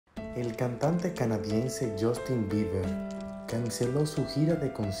El cantante canadiense Justin Bieber canceló su gira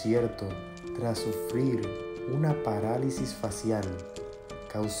de concierto tras sufrir una parálisis facial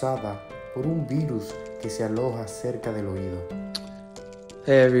causada por un virus que se aloja cerca del oído.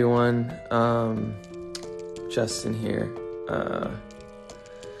 Hey everyone, Justin here.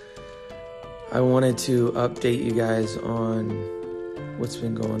 I wanted to update you guys on what's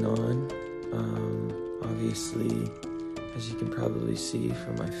been going on. Obviously, as you can probably see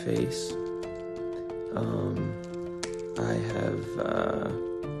from my face, I have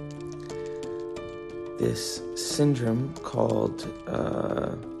this syndrome called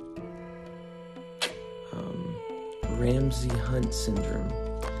Ramsay-Hunt syndrome,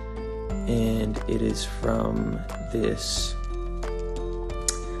 and it is from this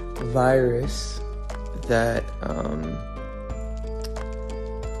virus that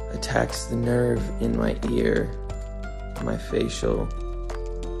attacks the nerve in my ear, my facial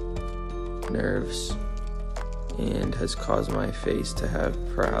nerves, and has caused my face to have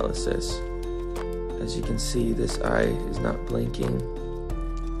paralysis. As you can see, this eye is not blinking.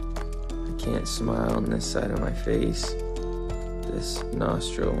 I can't smile on this side of my face. This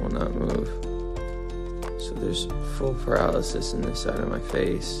nostril will not move. So there's full paralysis in this side of my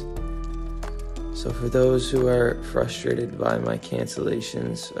face. So for those who are frustrated by my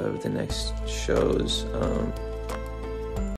cancellations of the next shows,